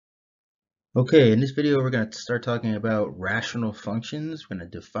Okay, in this video we're going to start talking about rational functions. We're going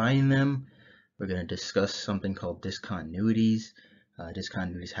to define them. We're going to discuss something called discontinuities.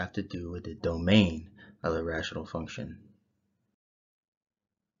 Discontinuities have to do with the domain of a rational function.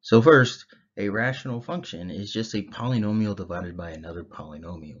 So first, a rational function is just a polynomial divided by another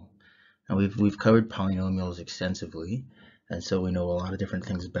polynomial. Now we've covered polynomials extensively, and so we know a lot of different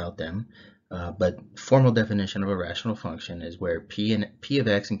things about them. But formal definition of a rational function is where p of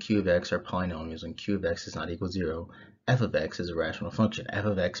x and q of x are polynomials and q of x is not equal to 0. F of x is a rational function, f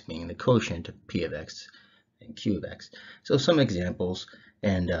of x being the quotient of p of x and q of x. So some examples,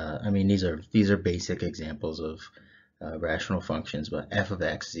 and I mean these are basic examples of rational functions, but f of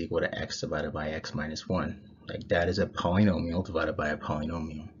x is equal to x divided by x minus 1. Like that is a polynomial divided by a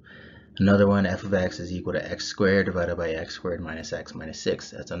polynomial. Another one, f of x is equal to x squared divided by x squared minus x minus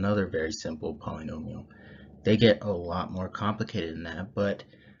 6. That's another very simple polynomial. They get a lot more complicated than that, but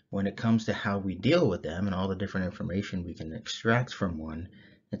when it comes to how we deal with them and all the different information we can extract from one,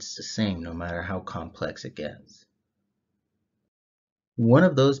 it's the same no matter how complex it gets. One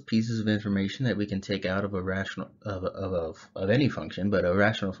of those pieces of information that we can take out of a rational of any function, but a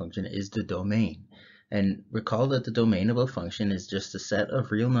rational function, is the domain. And recall that the domain of a function is just a set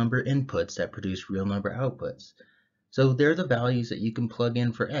of real number inputs that produce real number outputs. So they're the values that you can plug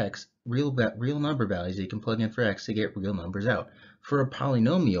in for x, real number values that you can plug in for x to get real numbers out. For a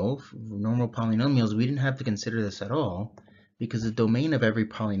polynomial, for normal polynomials, we didn't have to consider this at all because the domain of every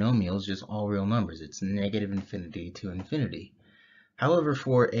polynomial is just all real numbers. It's negative infinity to infinity. However,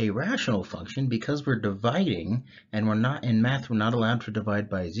 for a rational function, because we're dividing and we're not in math, we're not allowed to divide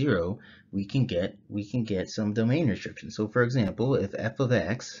by 0, we can get some domain restrictions. So for example, if f of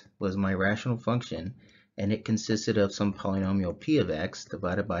x was my rational function and it consisted of some polynomial p of x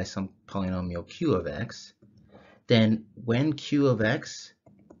divided by some polynomial q of x, then when q of x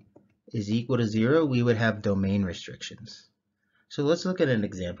is equal to 0, we would have domain restrictions. So let's look at an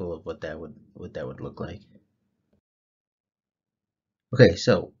example of what that would look like. Okay,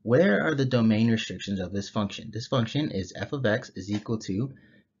 so where are the domain restrictions of this function? This function is f of x is equal to,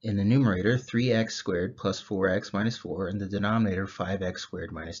 in the numerator, 3x squared plus 4x minus 4, and the denominator 5x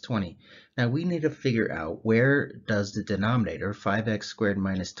squared minus 20. Now we need to figure out where does the denominator 5x squared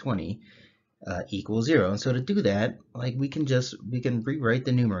minus 20 equal 0. And so to do that, like we can rewrite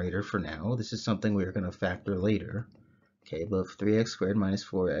the numerator for now. This is something we're going to factor later. Okay, but 3x squared minus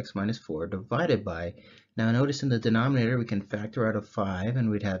 4x minus 4 divided by, now notice in the denominator we can factor out a 5 and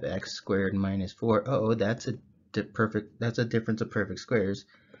we'd have x squared minus 4. Uh-oh, that's a difference of perfect squares.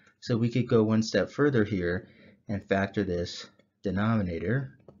 So we could go one step further here and factor this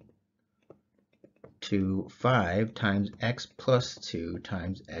denominator to 5 times x plus 2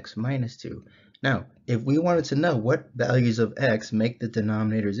 times x minus 2. Now, if we wanted to know what values of x make the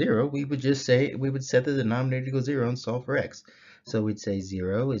denominator 0, we would set the denominator equal 0 and solve for x. So we'd say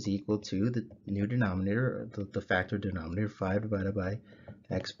 0 is equal to the new denominator, the factor denominator, 5 divided by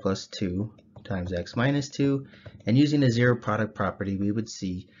x plus 2 times x minus 2. And using the zero product property, we would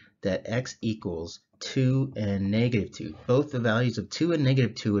see that x equals 2 and negative 2. Both the values of 2 and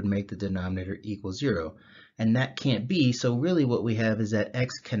negative 2 would make the denominator equal 0. And that can't be, so really what we have is that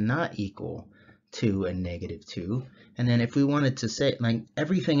x cannot equal 2 and negative 2. And then if we wanted to say, like,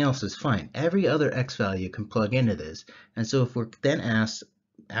 everything else is fine. Every other x value can plug into this. And so if we're then asked,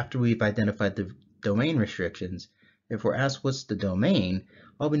 after we've identified the domain restrictions, if we're asked what's the domain,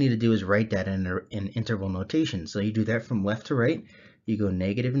 all we need to do is write that in interval notation. So you do that from left to right. You go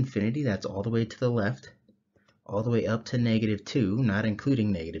negative infinity, that's all the way to the left, all the way up to negative 2, not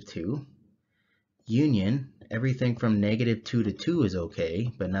including negative 2. Union, everything from negative 2 to 2 is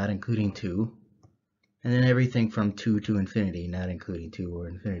okay, but not including 2. And then everything from 2 to infinity, not including 2 or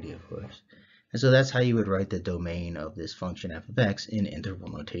infinity, of course. And so that's how you would write the domain of this function f of x in interval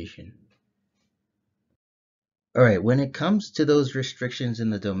notation. All right, when it comes to those restrictions in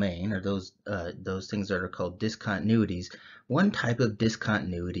the domain, or those things that are called discontinuities, one type of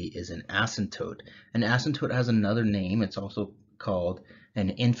discontinuity is an asymptote. An asymptote has another name. It's also called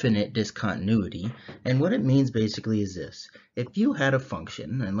an infinite discontinuity. And what it means basically is this: if you had a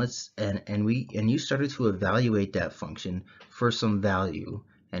function and you started to evaluate that function for some value,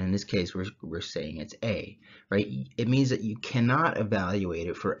 and in this case we're saying it's a, right? It means that you cannot evaluate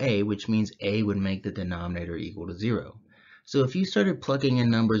it for a, which means a would make the denominator equal to 0. So if you started plugging in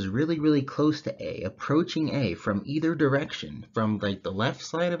numbers really close to a, approaching a from either direction, from like the left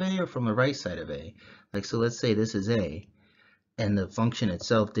side of a or from the right side of a, like, so let's say this is a, and the function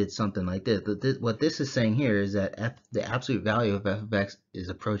itself did something like this. What this is saying here is that the absolute value of f of x is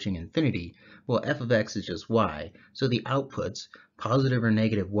approaching infinity. Well, f of x is just y, so the outputs, positive or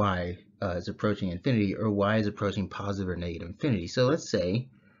negative y is approaching infinity, or y is approaching positive or negative infinity. So let's say,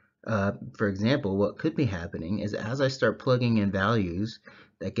 for example, what could be happening is as I start plugging in values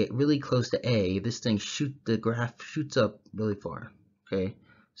that get really close to a, this thing the graph shoots up really far. Okay,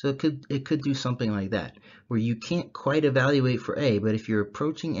 so it could do something like that, where you can't quite evaluate for a, but if you're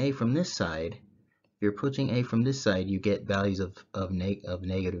approaching a from this side, you get values of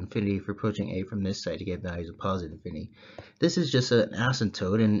negative infinity. If you're approaching a from this side, you get values of positive infinity. This is just an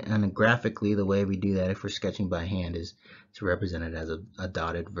asymptote, and graphically, the way we do that if we're sketching by hand is to represent it as a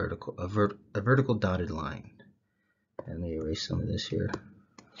dotted vertical dotted line. And let me erase some of this here.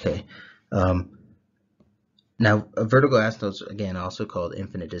 Okay. Now, vertical asymptotes, again, also called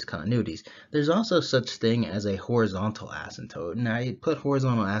infinite discontinuities. There's also such thing as a horizontal asymptote. Now, I put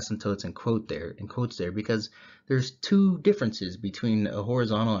horizontal asymptotes in quotes there because there's two differences between a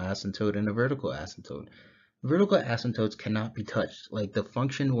horizontal asymptote and a vertical asymptote. Vertical asymptotes cannot be touched. Like, the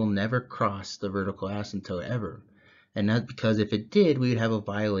function will never cross the vertical asymptote ever. And that's because if it did, we'd have a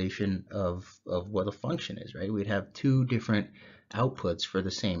violation of what a function is, right? We'd have two different outputs for the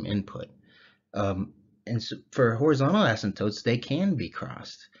same input. And so for horizontal asymptotes, they can be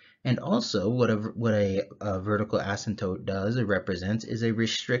crossed. And also, what a vertical asymptote does, it represents, is a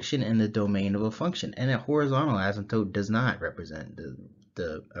restriction in the domain of a function. And a horizontal asymptote does not represent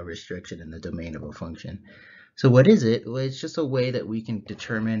a restriction in the domain of a function. So what is it? Well, it's just a way that we can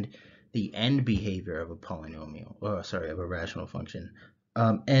determine the end behavior of a polynomial, or sorry, of a rational function.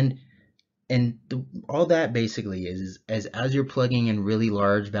 All that basically is as you're plugging in really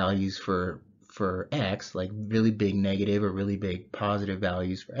large values for x, like really big negative or really big positive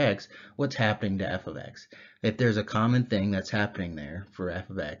values for x, what's happening to f of x? If there's a common thing that's happening there for f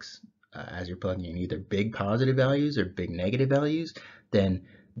of x, as you're plugging in either big positive values or big negative values, then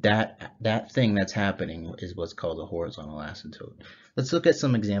that thing that's happening is what's called a horizontal asymptote. Let's look at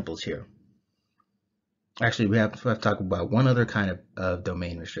some examples here. Actually, we have to talk about one other kind of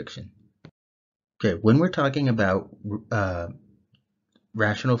domain restriction. Okay, when we're talking about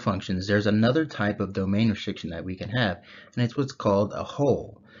rational functions, there's another type of domain restriction that we can have, and it's what's called a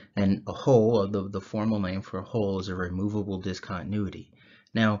hole. And a hole, the formal name for a hole, is a removable discontinuity.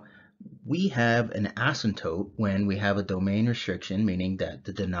 Now, we have an asymptote when we have a domain restriction, meaning that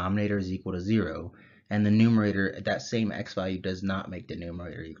the denominator is equal to 0, and the numerator, that same x value, does not make the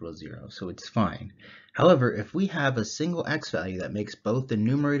numerator equal to 0, so it's fine. However, if we have a single x value that makes both the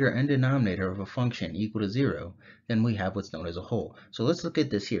numerator and denominator of a function equal to 0, then we have what's known as a hole. So let's look at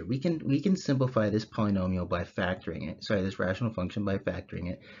this here. We can simplify this polynomial by factoring it. Sorry, this rational function by factoring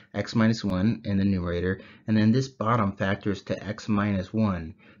it. X minus 1 in the numerator, and then this bottom factors to x minus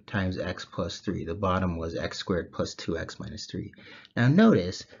 1 times x plus 3. The bottom was x squared plus 2x minus 3. Now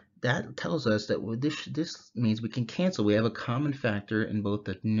notice that tells us that this means we can cancel. We have a common factor in both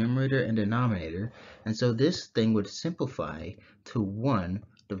the numerator and denominator, and so this thing would simplify to 1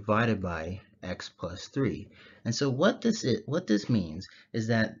 divided by x plus 3. And so what this means is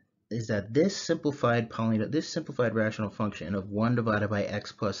that this simplified rational function of 1 divided by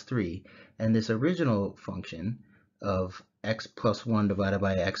x plus 3 and this original function of x plus 1 divided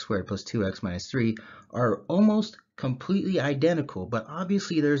by x squared plus 2x minus 3 are almost completely identical, but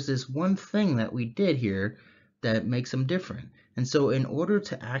obviously there's this one thing that we did here that makes them different. And so in order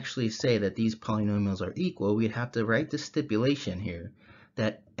to actually say that these polynomials are equal, we'd have to write the stipulation here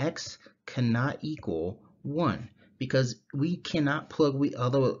that x cannot equal 1, because we cannot plug,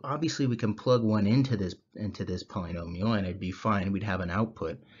 although obviously we can plug 1 into this polynomial and it'd be fine, we'd have an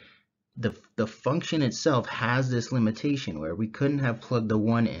output. The function itself has this limitation where we couldn't have plugged the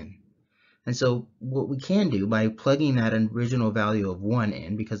 1 in. And so what we can do by plugging that original value of 1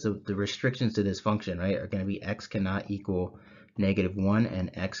 in, because of the restrictions to this function, right, are going to be x cannot equal -1 and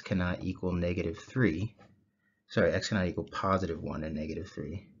x cannot equal -3. Sorry, x cannot equal +1 and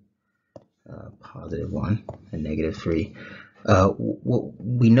 -3. +1 and -3.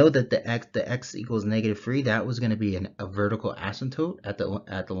 We know that the x equals -3, that was going to be a vertical asymptote at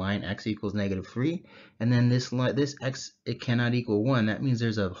the line x equals -3, and then this x, it cannot equal 1. That means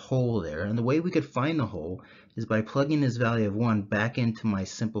there's a hole there, and the way we could find the hole is by plugging this value of 1 back into my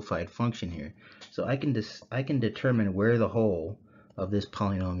simplified function here. So I can determine where the hole of this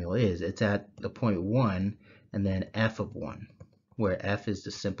polynomial is. It's at the point 1 and then f of 1, where f is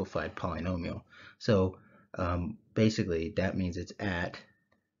the simplified polynomial. So basically that means it's at,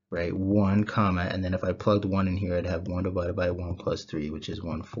 right, 1 comma, and then if I plugged 1 in here, I'd have 1 divided by 1 plus 3, which is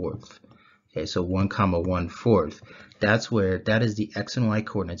 1/4. Okay, so 1 comma 1/4. That is the x and y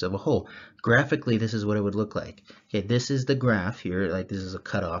coordinates of a hole. Graphically, this is what it would look like. Okay, this is the graph here, like this is a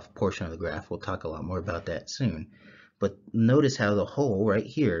cutoff portion of the graph. We'll talk a lot more about that soon. But notice how the whole right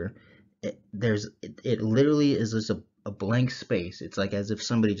here, it literally is just a blank space. It's like as if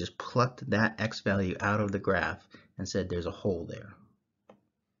somebody just plucked that x value out of the graph and said there's a hole there.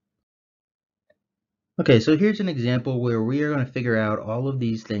 Okay, so here's an example where we are going to figure out all of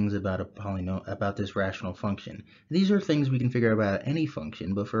these things about a polynomial, about this rational function. These are things we can figure out about any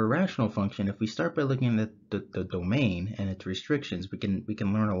function, but for a rational function, if we start by looking at the domain and its restrictions, we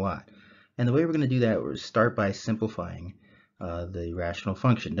can learn a lot. And the way we're going to do that is start by simplifying the rational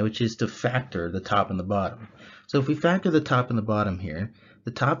function, which is to factor the top and the bottom. So if we factor the top and the bottom here,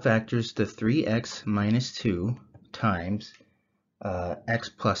 the top factors to 3x minus 2 times x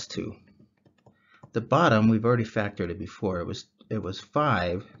plus 2. The bottom, we've already factored it before. It was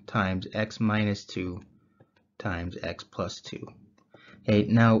 5 times x minus 2 times x plus 2. Okay,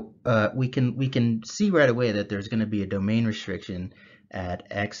 now we can see right away that there's going to be a domain restriction at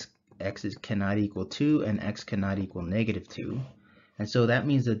x cannot equal 2 and x cannot equal negative 2. And so that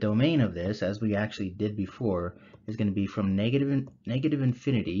means the domain of this, as we actually did before, is going to be from negative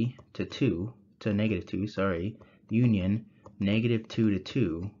infinity to 2 to negative 2, sorry, union negative 2 to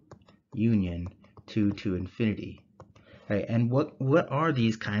 2 union 2 to infinity. Right, and what are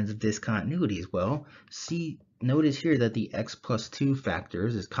these kinds of discontinuities? Well, notice here that the x plus 2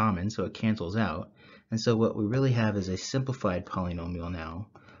 factors is common, so it cancels out. And so what we really have is a simplified polynomial now,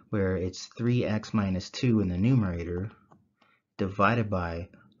 where it's 3x minus 2 in the numerator divided by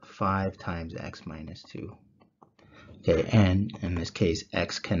 5 times x minus 2. Okay, and in this case,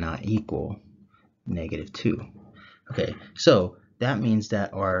 x cannot equal negative 2. Okay, so that means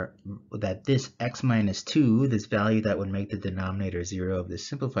that this x minus 2, this value that would make the denominator 0 of this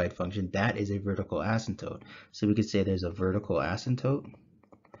simplified function, that is a vertical asymptote. So we could say there's a vertical asymptote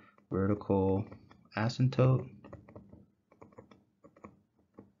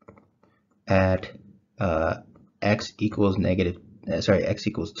at x equals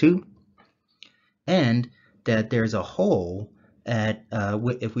 2, and that there's a hole at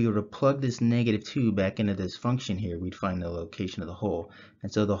if we were to plug this negative 2 back into this function here, we'd find the location of the hole.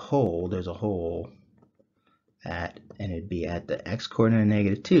 And so the hole, there's a hole and it'd be at the x coordinate of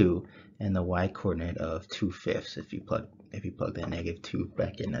negative 2 and the y coordinate of 2/5. If you plug that negative 2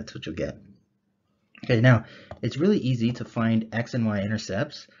 back in, that's what you'll get. Okay, now it's really easy to find x and y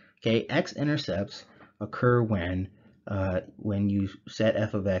intercepts. Okay, x intercepts occur when you set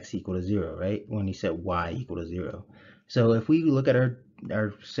f of x equal to 0, right? When you set y equal to 0. So if we look at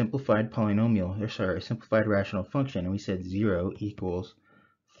our simplified simplified rational function, and we said 0 equals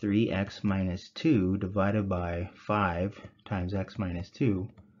 3x minus 2 divided by 5 times x minus 2,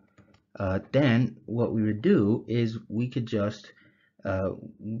 then what we would do is we could just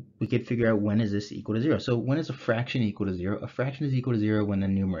we could figure out when is this equal to 0. So when is a fraction equal to 0? A fraction is equal to 0 when the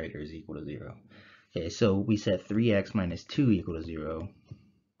numerator is equal to 0. Okay, so we set 3x minus 2 equal to 0,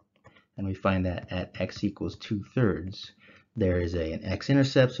 and we find that at x equals 2/3, there is an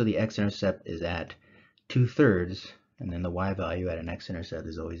x-intercept, so the x-intercept is at 2/3, and then the y value at an x-intercept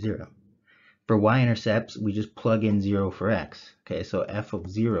is always 0. For y-intercepts, we just plug in 0 for x. Okay, so f of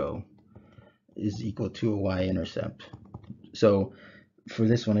 0 is equal to a y-intercept. So for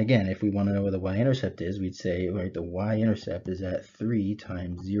this one, again, if we want to know what the y-intercept is, we'd say, right, the y-intercept is at 3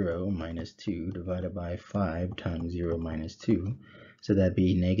 times 0 minus 2 divided by 5 times 0 minus 2. So that'd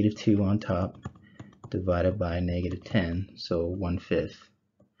be negative 2 on top divided by negative 10, so 1/5.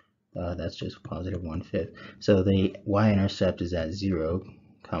 That's just positive 1/5. So the y-intercept is at 0,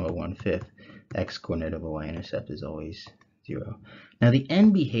 comma 1/5. X coordinate of a y-intercept is always 0. Now the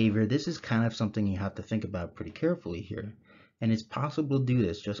end behavior, this is kind of something you have to think about pretty carefully here. And it's possible to do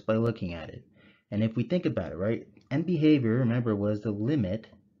this just by looking at it. And if we think about it, right, end behavior, remember, was the limit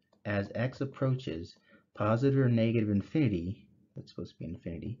as x approaches positive or negative infinity, that's supposed to be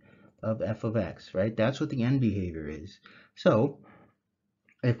infinity, of f of x, right? That's what the end behavior is. So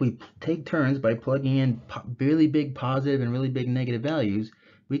if we take turns by plugging in really big positive and really big negative values,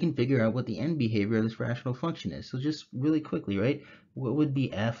 we can figure out what the end behavior of this rational function is. So just really quickly, right, what would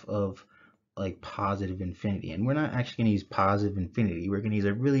be f of like positive infinity? And we're not actually going to use positive infinity. We're going to use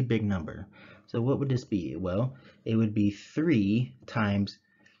a really big number. So what would this be? Well, it would be 3 times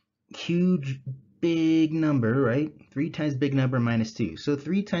huge big number, right? 3 times big number minus 2. So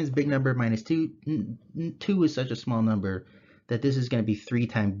 3 times big number minus 2, 2 is such a small number that this is going to be 3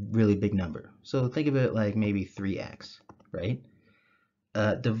 times really big number. So think of it like maybe 3x, right?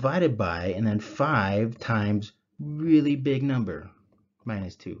 Divided by, and then 5 times really big number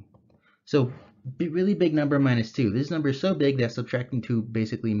minus 2. So really big number minus 2. This number is so big that subtracting 2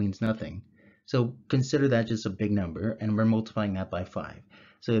 basically means nothing. So consider that just a big number, and we're multiplying that by 5.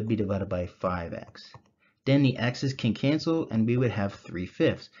 So it'd be divided by 5x. then the x's can cancel and we would have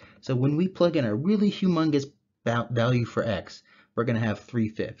 3/5. So when we plug in a really humongous value for x, we're going to have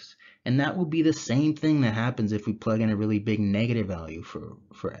 3/5. And that will be the same thing that happens if we plug in a really big negative value for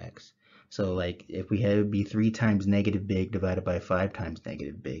x. So like if we had it be 3 times negative big divided by 5 times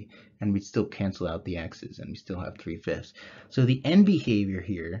negative big, and we'd still cancel out the x's and we still have 3/5. So the end behavior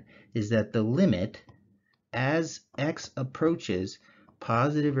here is that the limit as x approaches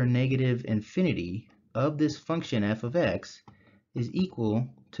positive or negative infinity of this function f of x is equal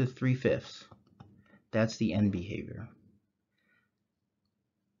to 3/5. That's the end behavior.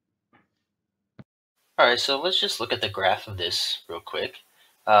 All right, so let's just look at the graph of this real quick.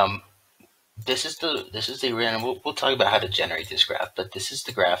 This is the random. We'll talk about how to generate this graph, but this is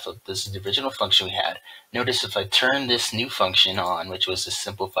the graph of this is the original function we had. Notice if I turn this new function on, which was the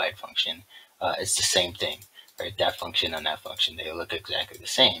simplified function, it's the same thing, right? That function and that function, they look exactly the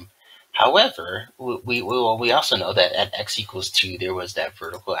same. However, we also know that at x equals 2, there was that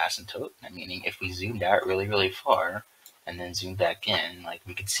vertical asymptote, meaning if we zoomed out really, really far and then zoomed back in, like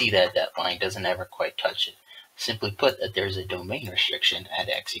we could see that that line doesn't ever quite touch it. Simply put, that there's a domain restriction at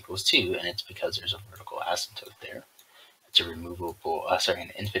x equals 2, and it's because there's a vertical asymptote there. It's a removable,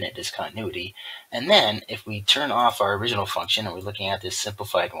 an infinite discontinuity. And then if we turn off our original function and we're looking at this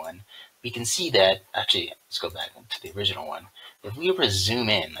simplified one, we can see that, actually, let's go back to the original one. If we were to zoom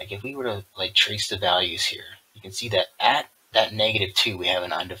in, like if we were to like trace the values here, you can see that at that -2, we have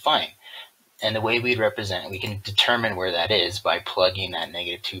an undefined. And the way we'd represent, we can determine where that is by plugging that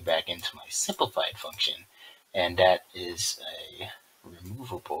 -2 back into my simplified function. And that is a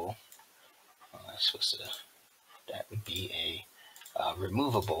removable, that would be a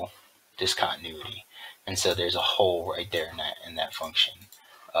removable discontinuity. And so there's a hole right there in that function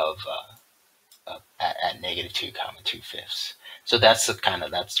of at -2, 2/5. So that's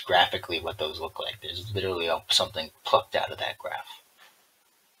that's graphically what those look like. There's literally something plucked out of that graph.